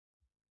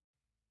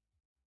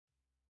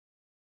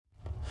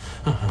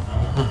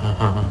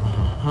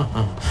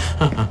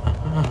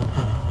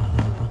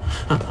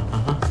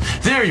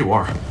There you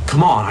are.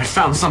 Come on, I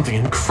found something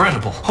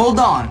incredible. Hold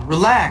on,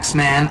 relax,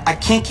 man. I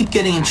can't keep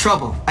getting in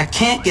trouble. I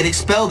can't get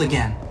expelled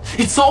again.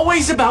 It's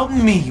always about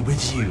me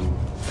with you.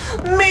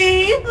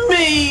 Me.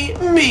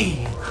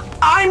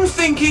 I'm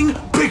thinking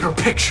bigger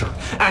picture,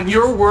 and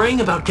you're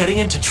worrying about getting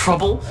into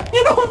trouble?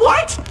 You know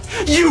what?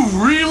 You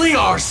really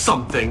are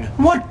something.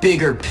 What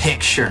bigger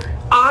picture?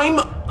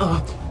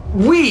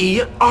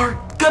 We are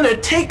gonna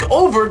take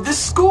over this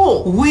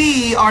school.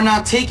 We are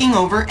not taking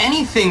over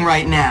anything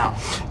right now.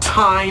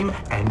 Time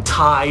and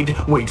tide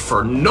wait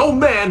for no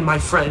man, my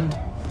friend.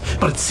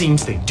 But it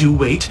seems they do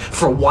wait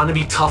for a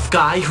wannabe tough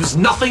guy who's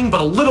nothing but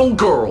a little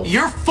girl.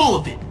 You're full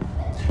of it.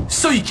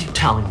 So you keep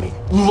telling me,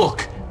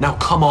 look, now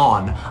come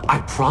on,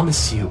 I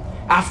promise you,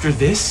 after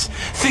this,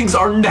 things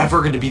are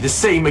never gonna be the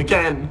same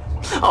again.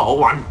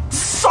 Oh, I'm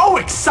so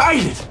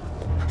excited.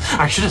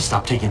 I should have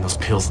stopped taking those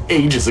pills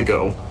ages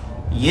ago.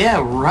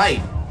 Yeah, right.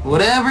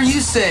 Whatever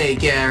you say,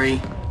 Gary.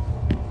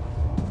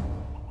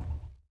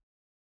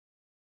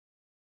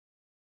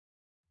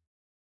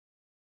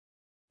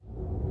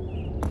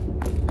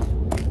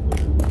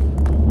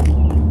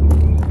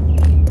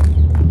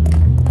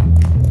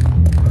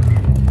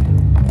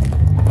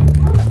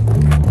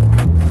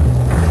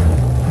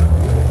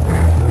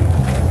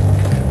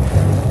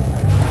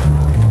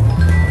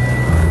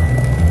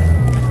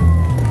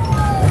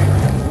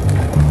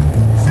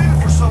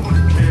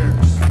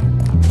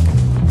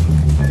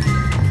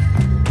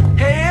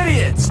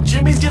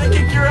 Jimmy's gonna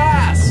kick your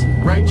ass!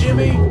 Right,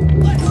 Jimmy?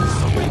 Let's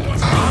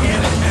get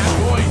it, man,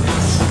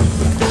 boys!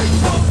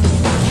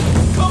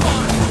 Come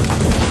on!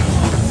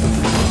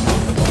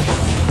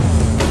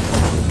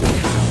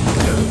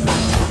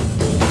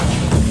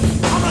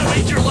 I'm gonna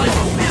make your life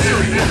a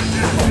misery!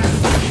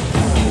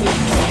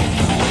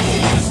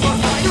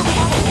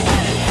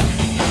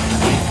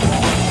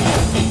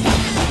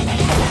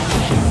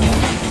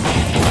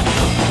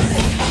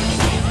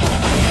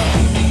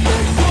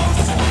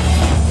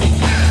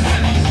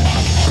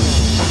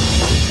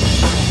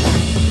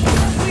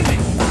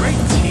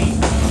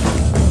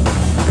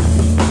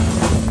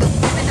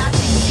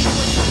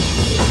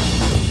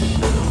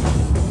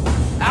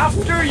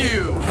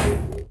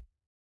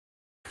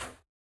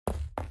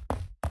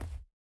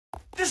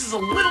 This is a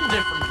little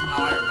different from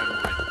how I remember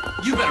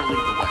it. You better lead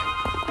the way.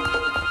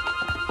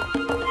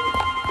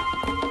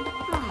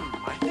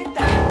 I think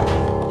that...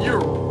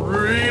 You're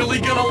really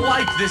gonna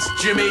like this,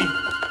 Jimmy.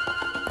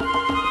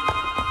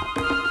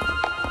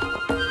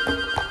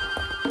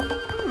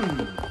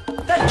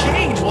 That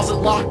cage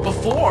wasn't locked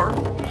before.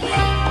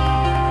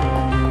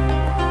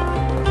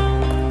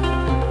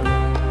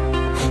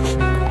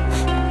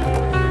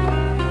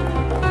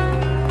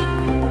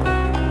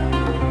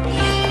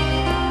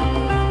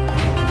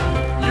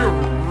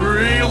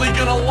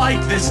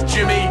 Like this,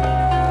 Jimmy.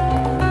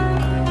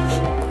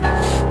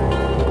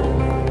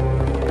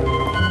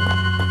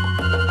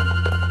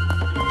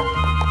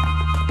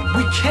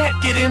 We can't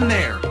get in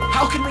there.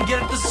 How can we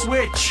get at the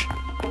switch?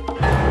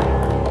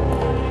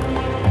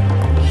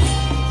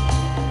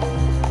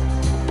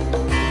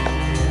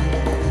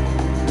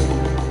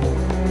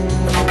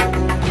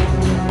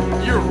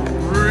 You're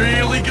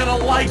really gonna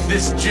like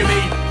this,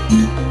 Jimmy.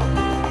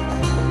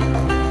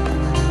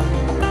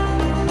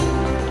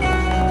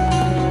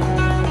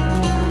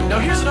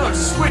 Here's another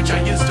switch I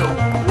used to...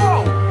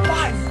 Whoa!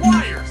 5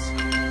 wires!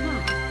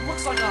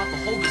 Looks like I'll have to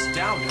hold this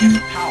down to get the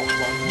power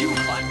while you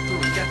climb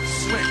through and get the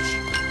switch.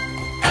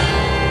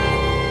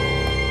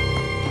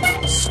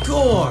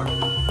 Score!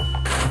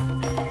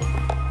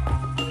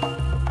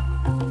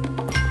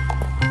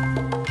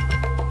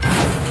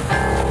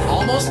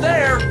 Almost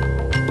there!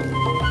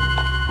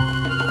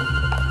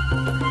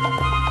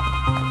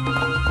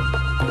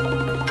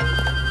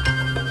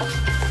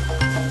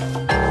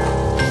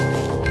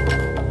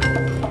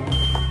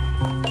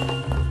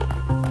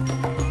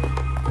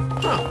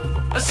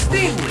 A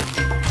steam leak!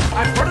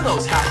 I've heard of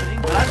those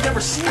happening, but I've never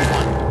seen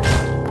one.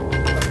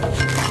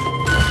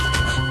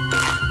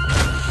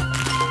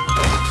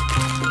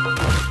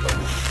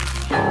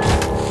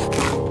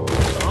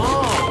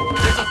 Oh,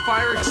 there's a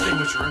fire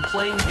extinguisher in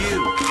plain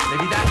view.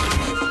 Maybe that could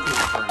be used to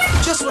cool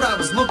burn. Just what I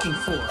was looking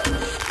for.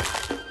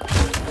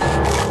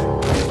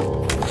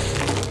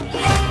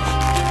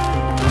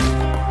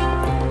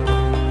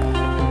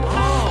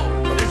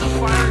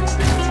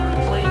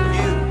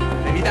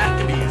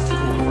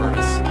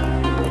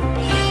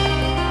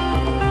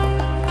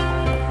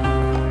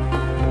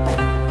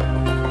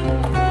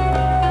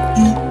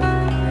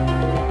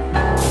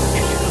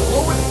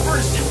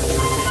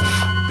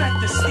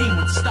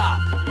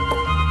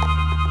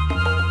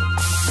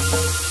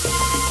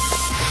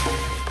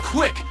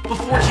 Quick,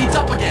 before it heats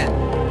up again!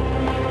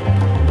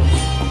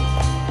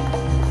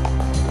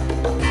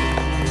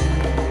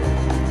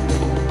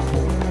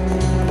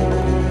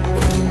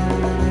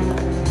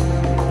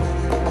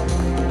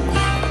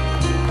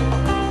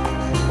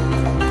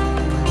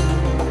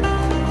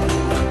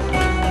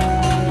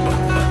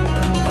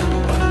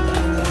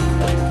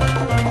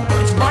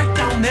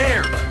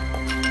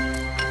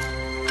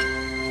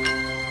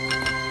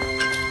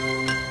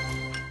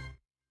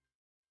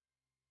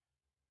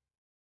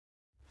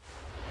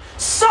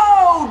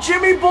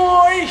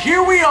 Okay,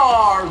 here we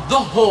are, the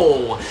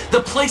hole.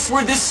 The place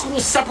where this school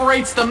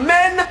separates the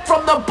men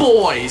from the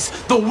boys,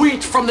 the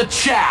wheat from the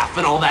chaff,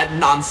 and all that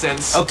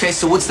nonsense. Okay,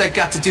 so what's that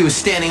got to do with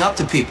standing up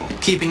to people,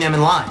 keeping them in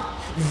line?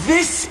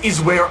 This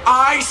is where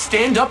I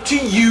stand up to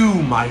you,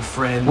 my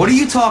friend. What are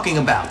you talking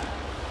about?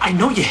 I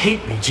know you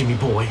hate me, Jimmy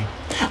boy.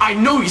 I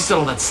know you said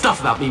all that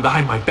stuff about me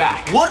behind my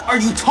back. What are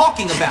you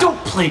talking about?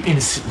 Don't play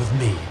innocent with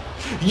me.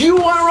 You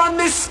want to run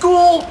this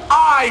school?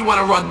 I want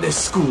to run this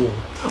school.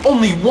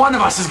 Only one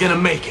of us is gonna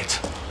make it.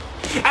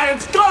 And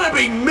it's gonna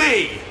be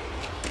me!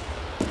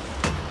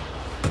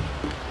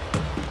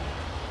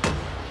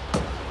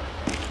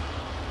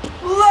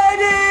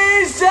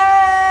 Ladies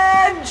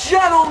and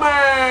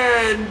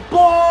gentlemen,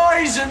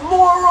 boys and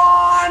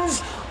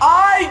morons,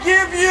 I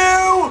give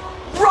you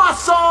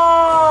Russell!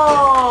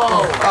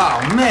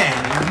 Oh, man.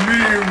 Me,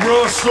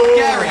 Russell!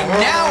 Gary,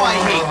 now I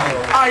hate you.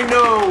 I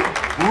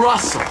know,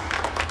 Russell.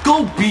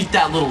 Go beat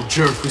that little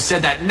jerk who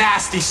said that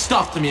nasty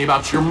stuff to me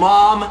about your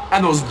mom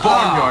and those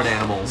barnyard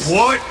animals.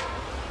 What?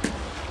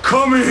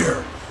 Come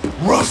here!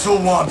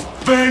 Russell wants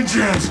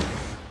vengeance!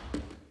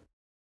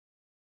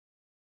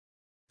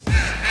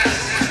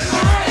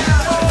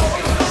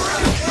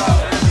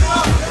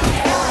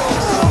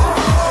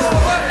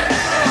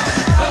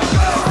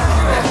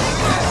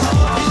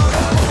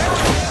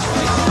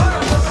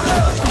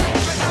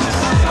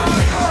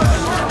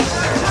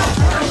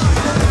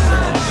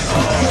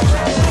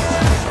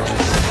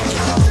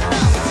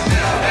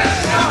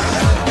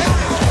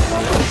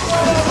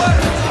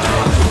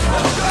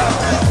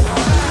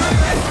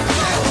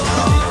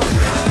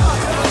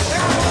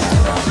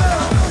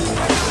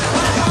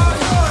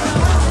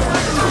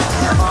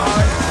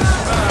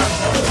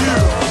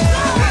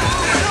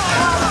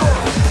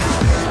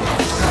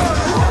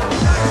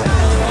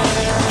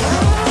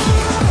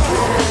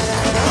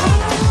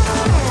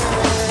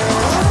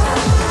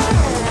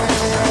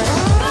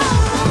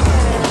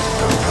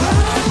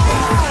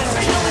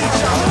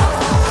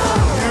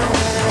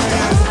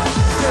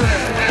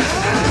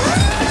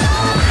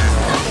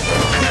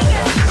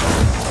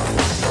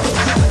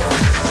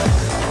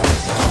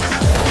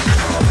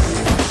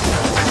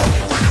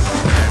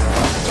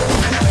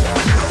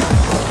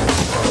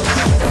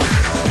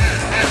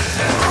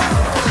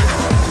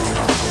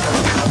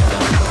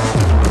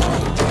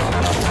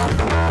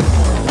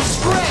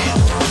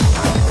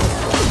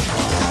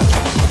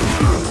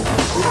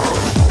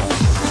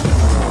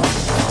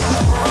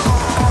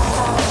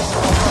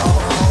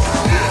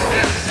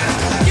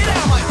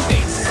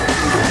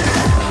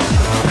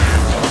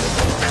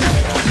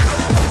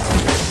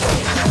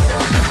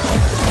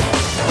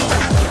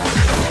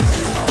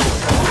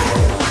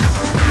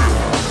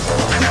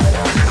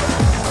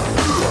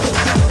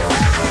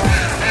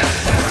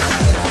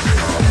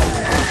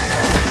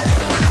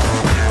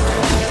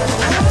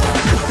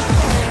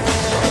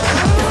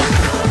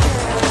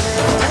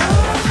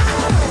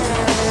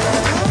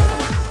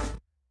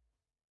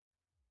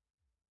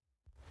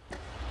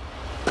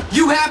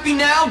 You happy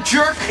now,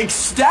 jerk?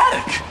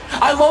 Ecstatic!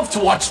 I love to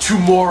watch two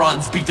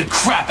morons beat the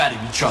crap out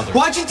of each other.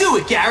 Why'd you do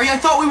it, Gary? I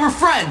thought we were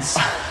friends.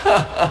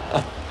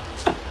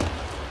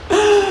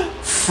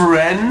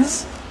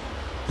 Friends?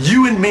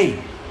 You and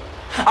me.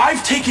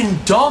 I've taken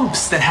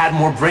dumps that had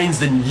more brains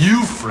than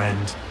you,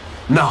 friend.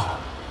 No.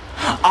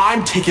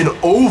 I'm taking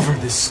over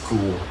this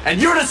school,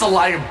 and you're just a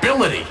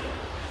liability.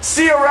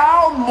 See you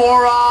around,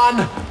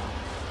 moron!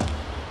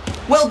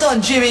 Well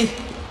done, Jimmy.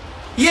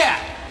 Yeah,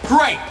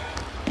 great.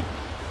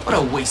 What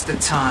a waste of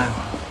time.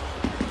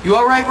 You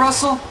all right,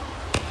 Russell?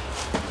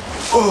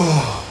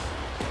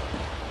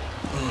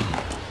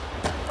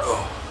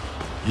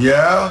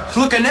 Yeah?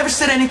 Look, I never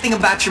said anything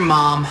about your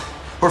mom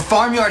or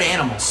farmyard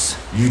animals.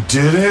 You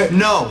did it?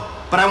 No,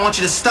 but I want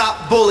you to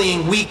stop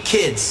bullying weak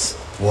kids.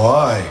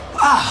 Why?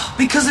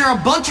 Because there are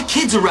a bunch of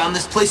kids around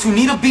this place who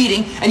need a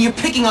beating, and you're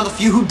picking on the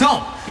few who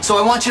don't. So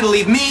I want you to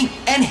leave me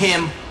and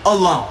him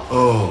alone.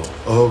 Oh,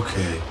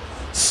 okay.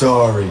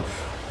 Sorry.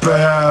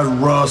 Bad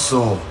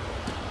Russell.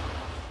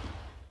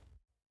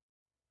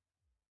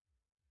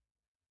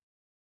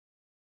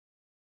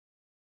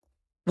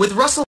 With Russell